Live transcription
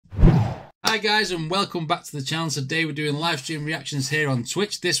Hi guys, and welcome back to the channel. Today we're doing live stream reactions here on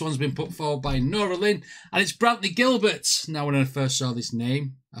Twitch. This one's been put forward by Nora Lynn, and it's Brantley Gilbert. Now, when I first saw this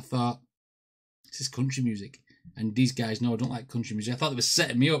name, I thought, this is country music. And these guys know I don't like country music. I thought they were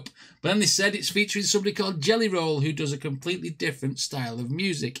setting me up. But then they said it's featuring somebody called Jelly Roll, who does a completely different style of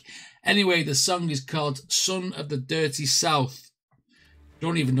music. Anyway, the song is called Son of the Dirty South.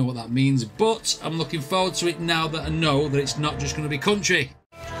 Don't even know what that means, but I'm looking forward to it now that I know that it's not just going to be country.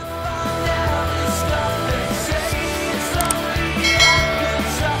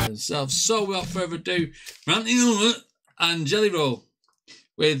 So without further ado, Brantley Gilbert and Jelly Roll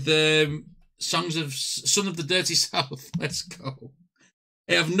with songs of Son of the Dirty South. Let's go.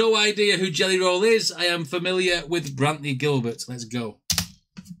 I have no idea who Jelly Roll is. I am familiar with Brantley Gilbert. Let's go.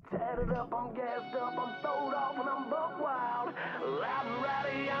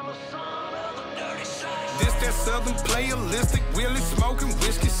 This that southern playalistic, Willie smoking,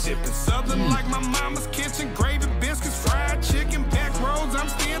 whiskey sipping. Southern like my mama's kitchen, gravy biscuits, fried chicken, back roads, I'm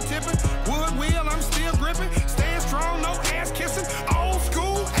still tipping. Wood wheel, I'm still gripping. Staying strong, no ass kissing. Old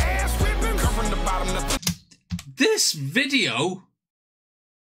school ass whipping. Come from the bottom of This video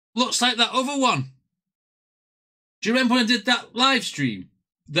looks like that other one. Do you remember when I did that live stream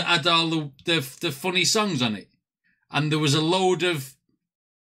that had all the funny songs on it? And there was a load of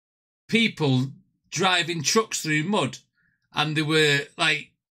people driving trucks through mud, and they were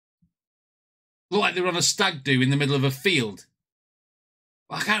like, looked like they were on a stag do in the middle of a field.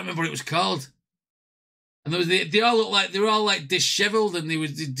 I can't remember what it was called. And there was they all looked like they were all like dishevelled, and they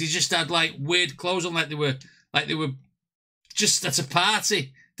just had like weird clothes on, like they were just at a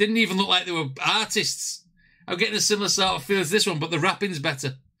party. Didn't even look like they were artists. I'm getting a similar sort of feel as this one, but the rapping's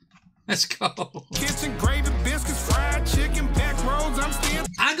better. Let's go. kitchen, gravy biscuits, fried chicken, back roads, I'm still.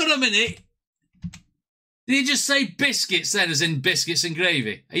 Hang on a minute. Did you just say biscuits then, as in biscuits and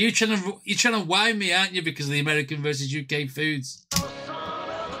gravy? Are you trying to whine me, aren't you, because of the American versus UK foods?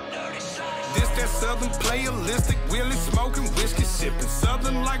 This that southern playalistic, Willie smoking, whiskey sipping.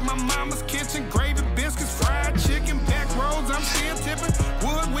 Southern like my mama's kitchen, gravy biscuits, fried chicken, back roads, I'm still tipping.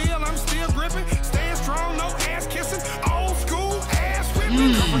 Wood wheel, I'm still gripping. Staying strong, no ass kissing. Old school ass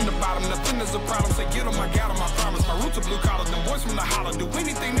whipping. Come from the bottom, nothing is a problem. Say get 'em, I got 'em, I promise. My roots are blue collar, them boys from the holler do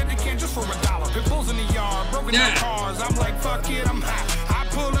anything that they can just for $1. Pit bulls in the yard, broken down cars. I'm like, fuck it, I'm hot. I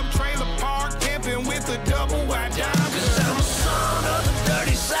pull up trailer park, pimping with a double wide dime. 'Cause I'm a son of the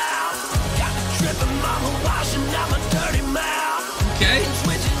dirty South. Got the tripping mama washing out my dirty mouth. Okay.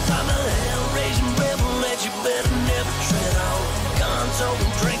 Switches on the hell, raising rebel that you better never tread on. Guns open,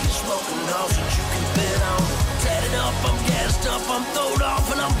 drinking, smoking all that you can bet on. Tatted up, I'm gassed up, I'm throwed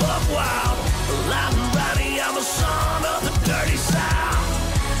off, and I'm buck wild. Loud and rowdy, I'm a son of the dirty South.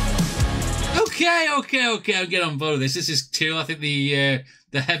 Okay, I'm getting on board with this. This is cool. I think the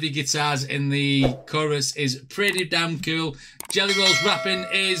heavy guitars in the chorus is pretty damn cool. Jelly Roll's rapping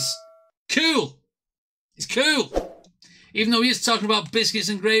is cool. It's cool. Even though he is talking about biscuits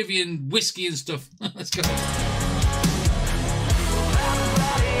and gravy and whiskey and stuff. Let's go.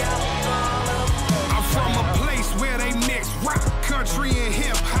 I'm from a place where they mix rock, country, and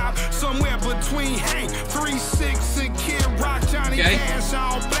hip-hop. Somewhere between Hank, 3-6, and Kid Rock, Johnny Cash,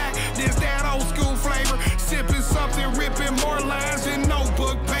 all black. There's that old school flavor. Sipping something, ripping more lines than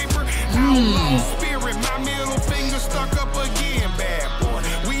notebook paper. Outlaw spirit, my middle finger stuck up again, bad boy.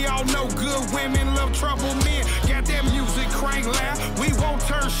 We all know good women love trouble men. Got that music crank loud, we won't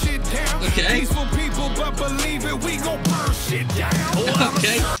turn shit down. Peaceful people, but believe it, we gon' burn shit down.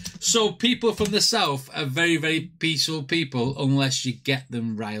 Okay, so people from the South are very, very peaceful people unless you get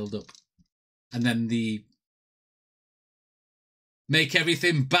them riled up. And then they make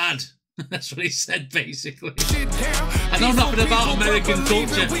everything bad. That's what he said, basically. I know nothing about American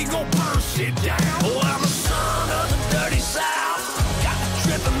culture. We gon' burn shit down. Oh, I'm a son of the dirty South. Got the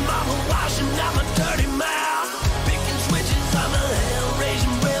tripping mama washing out my dirty mouth. Picking switches on the hell,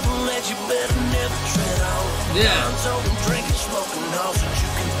 raising rebel that you better never tread on. Guns open, drinking, smoking all that you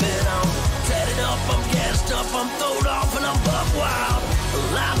can bet on. Tatted up, I'm gassed up, I'm throwed off, and I'm buck wild.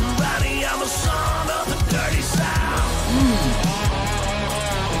 Loud and rowdy, I'm a son of the dirty South.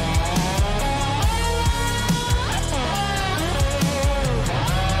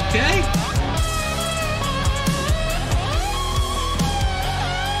 Okay.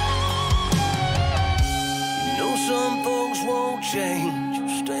 You know some folks won't change. You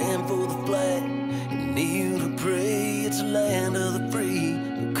stand for the flag and kneel to pray. It's a land of the free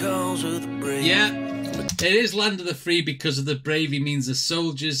because of the brave. Yeah, it is land of the free because of the brave. He means the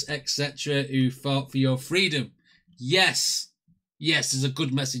soldiers, etc., who fought for your freedom. Yes. Yes, there's a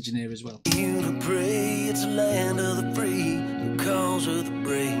good message in here as well. You to pray, it's a land of the free because of the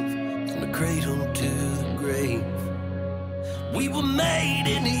brave. cradle to the grave. We were made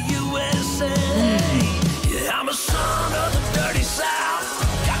in the USA. Yeah, I'm a son of the dirty South.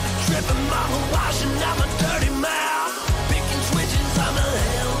 Got me dripping, mama washing out my dirty mouth. Picking switches, I'm a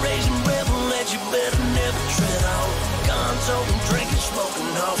hell-raising rebel that you better never tread on. Guns open, drinking, smoking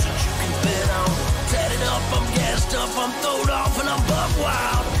house that you can bet on. Tatted up, I'm gassed up, I'm throwed off, and I'm buck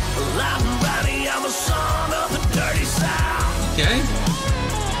wild. Loud and rowdy, I'm a son of the dirty South. Okay.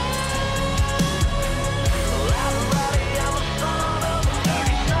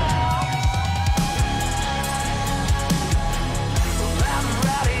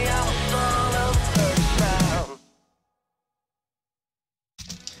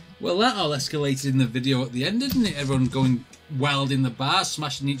 Well, that all escalated in the video at the end, didn't it? Everyone going wild in the bar,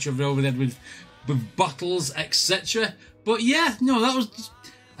 smashing each other over the head with bottles, etc. But yeah, no, that was...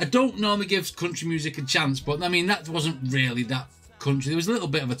 I don't normally give country music a chance, but I mean, that wasn't really that country. There was a little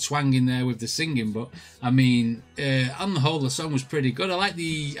bit of a twang in there with the singing, but I mean, on the whole, the song was pretty good. I like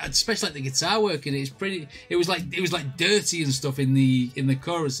especially like the guitar work in it. It's pretty. It was like dirty and stuff in the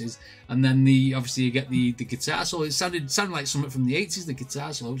choruses, and then obviously you get the guitar solo. It sounded like something from the 80s. The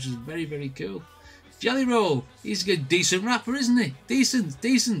guitar solo, which is very, very cool. Jelly Roll, he's a good, decent rapper, isn't he?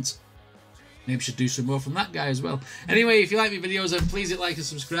 Decent. Maybe we should do some more from that guy as well. Anyway, if you like my videos, then please hit like and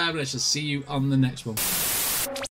subscribe, and I shall see you on the next one.